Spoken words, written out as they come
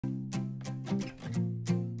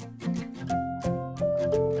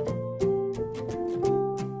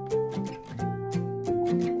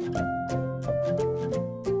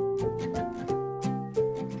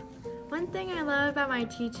my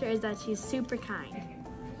teacher is that she's super kind.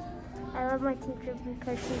 I love my teacher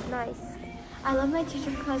because she's nice. I love my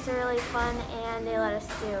teacher because they're really fun and they let us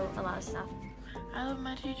do a lot of stuff. I love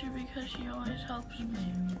my teacher because she always helps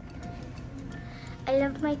me. I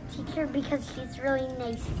love my teacher because she's really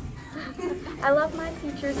nice. I love my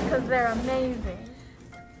teachers because they're amazing.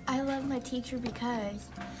 I love my teacher because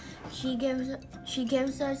she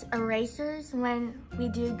gives us erasers when we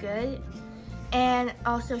do good, and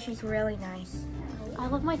also she's really nice. I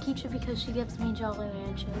love my teacher because she gives me Jolly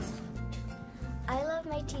Ranchers. I love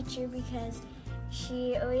my teacher because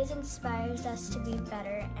she always inspires us to be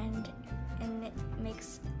better and it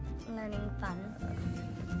makes learning fun.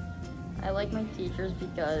 I like my teachers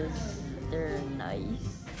because they're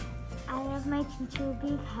nice. I love my teacher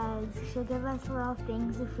because she'll give us little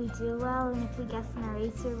things if we do well, and if we guess an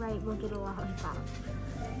eraser right, we'll get a lollipop.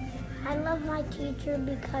 I love my teacher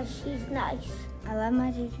because she's nice. I love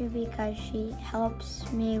my teacher because she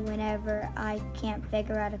helps me whenever I can't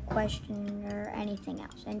figure out a question or anything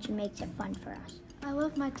else, and she makes it fun for us. I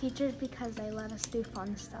love my teachers because they let us do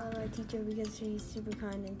fun stuff. I love my teacher because she's super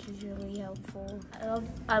kind and she's really helpful.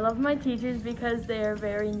 I love my teachers because they are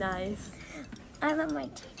very nice. I love my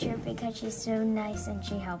teacher because she's so nice and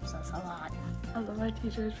she helps us a lot. I love my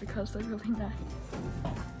teachers because they're really nice.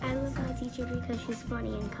 I love my teacher because she's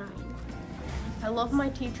funny and kind. I love my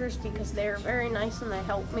teachers because they are very nice and they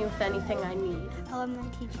help me with anything I need. I love my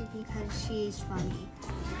teacher because she's funny.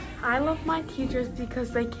 I love my teachers because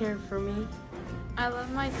they care for me. I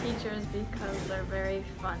love my teachers because they're very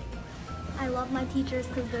funny. I love my teachers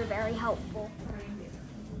because they're very helpful.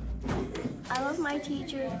 I love my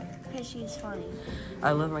teacher because she's funny.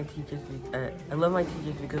 I love my teachers.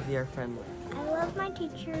 Because they are friendly. I love my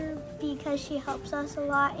teacher because she helps us a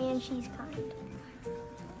lot and she's kind.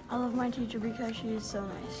 I love my teacher because she is so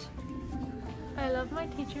nice. I love my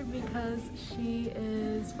teacher because she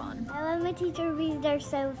is fun. I love my teacher because they're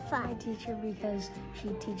so fun. My teacher because she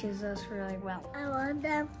teaches us really well. I love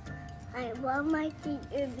them. I love my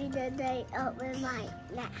teacher because they help with my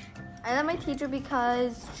math. I love my teacher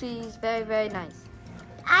because she's very, very nice.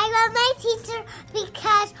 I love my teacher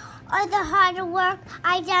because of the hard work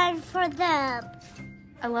I done for them.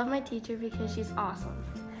 I love my teacher because she's awesome.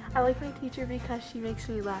 I like my teacher because she makes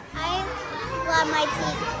me laugh. I love my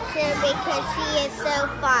teacher because she is so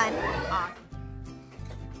fun.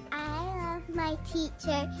 I love my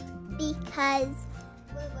teacher because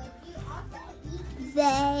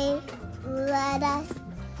they let us,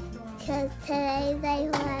 today they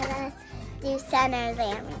let us do center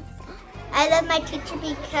exams. I love my teacher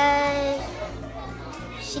because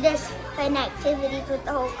she does fun activities with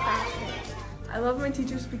the whole classroom. I love my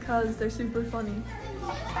teachers because they're super funny.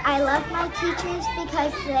 I love my teachers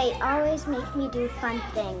because they always make me do fun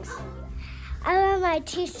things. I love my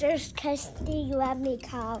teachers because they let me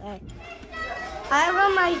color. I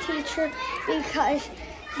love my teacher because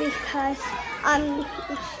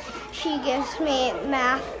she gives me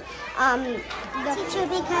math. The teacher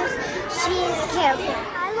because she is careful.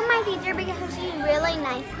 I love my teacher because she's really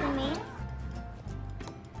nice to me.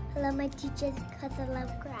 I love my teacher because I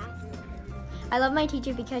love grass. I love my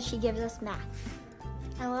teacher because she gives us math.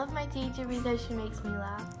 I love my teacher because she makes me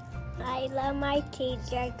laugh. I love my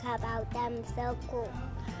teacher because I'm so cool.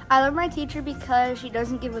 I love my teacher because she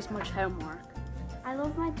doesn't give us much homework. I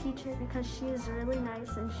love my teacher because she is really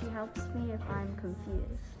nice and she helps me if I'm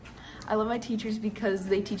confused. I love my teachers because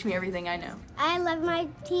they teach me everything I know. I love my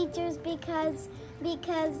teachers because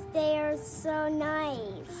they are so nice.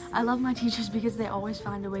 I love my teachers because they always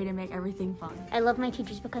find a way to make everything fun. I love my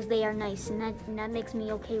teachers because they are nice, and that makes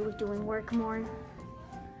me okay with doing work more.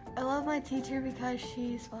 I love my teacher because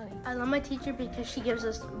she's funny. I love my teacher because she gives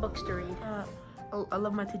us books to read. I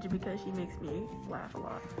love my teacher because she makes me laugh a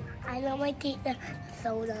lot. I love my teacher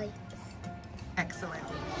so nice. Excellent.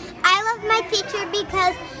 I love my teacher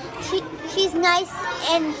because she's nice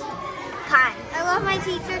and kind. I love my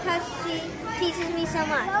teacher because she teaches me so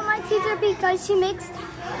much. I love my teacher because she makes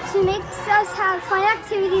us have fun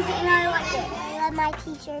activities and I like it. I love my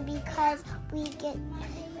teacher because we get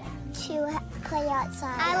to play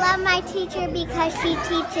outside. I love my teacher because she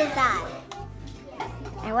teaches us.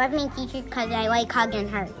 I love my teacher because I like hugging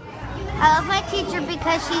her. I love my teacher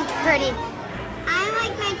because she's pretty. I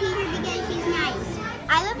like my teacher because she's nice.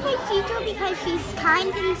 I love my teacher because she's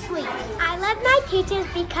kind and sweet. I love my teachers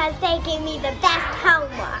because they give me the best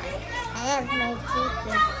homework. I love my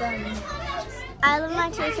teacher so much. I love my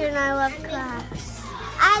teacher and I love class.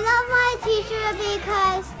 I love my teacher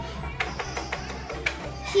because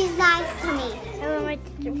she's nice to me. I love my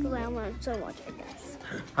teacher because I learn so much, I guess.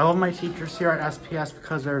 I love my teachers here at SPS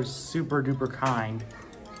because they're super duper kind.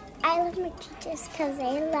 I love my teachers because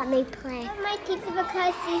they let me play. I love my teacher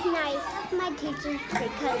because she's nice. I love my teachers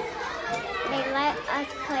because they let us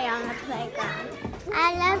play on the playground.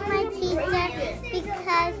 I love my teacher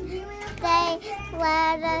because they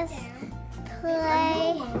let us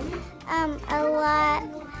play a lot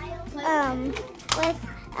with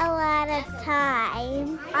a lot of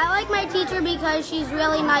time. I like my teacher because she's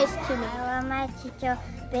really nice to me. I love my teacher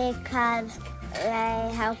because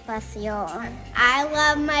they help us yawn. I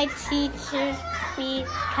love my teachers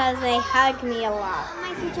because they hug me a lot.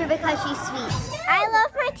 I love my teacher because she's sweet. I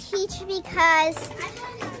love my teacher because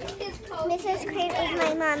Mrs. Crane is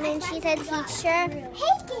my mom and she's a teacher.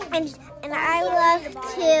 And I love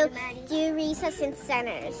to do recess in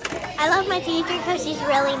centers. I love my teacher because she's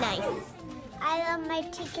really nice. I love my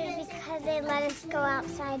teacher because they let us go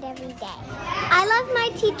outside every day. I love my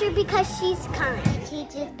teacher because she's kind.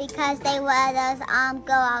 Teachers because they let us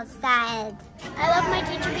go outside. I love my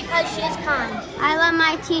teacher because she's kind. I love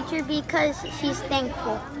my teacher because she's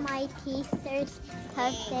thankful. My teachers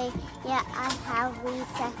because they let us have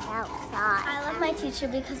recess outside. I love my teacher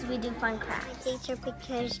because we do fun crafts. My teacher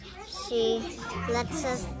because she lets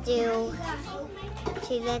us do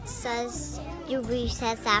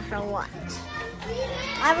recess after lunch.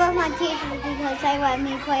 I love my teachers because they let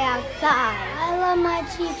me play outside. I love my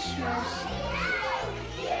teachers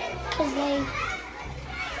because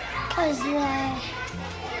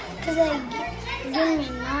they give me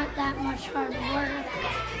not that much hard work.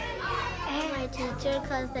 And my teacher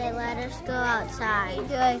because they let us go outside.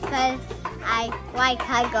 Because I like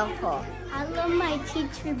Huggle Pool. I love my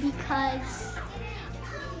teacher because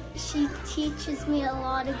she teaches me a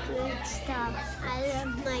lot of good stuff. I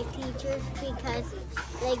love my teachers because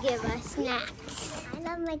they give us snacks. I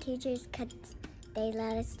love my teachers because they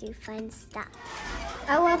let us do fun stuff.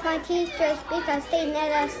 I love my teachers because they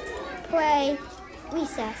let us play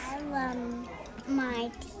recess. I love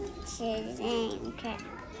my teachers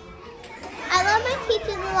I love my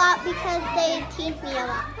teachers a lot because they teach me a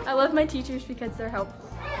lot. I love my teachers because they're helpful.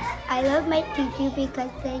 I love my teachers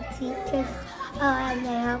because they teach us and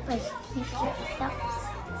they help us teach ourselves.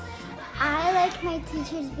 I like my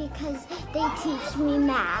teachers because they teach me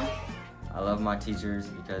math. I love my teachers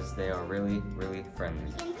because they are really, really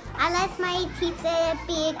friendly. I like my teacher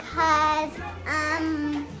because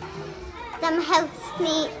them helps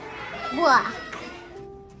me walk.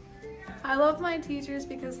 I love my teachers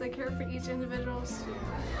because they care for each individual student.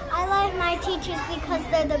 I like my teachers because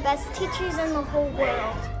they're the best teachers in the whole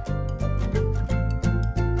world.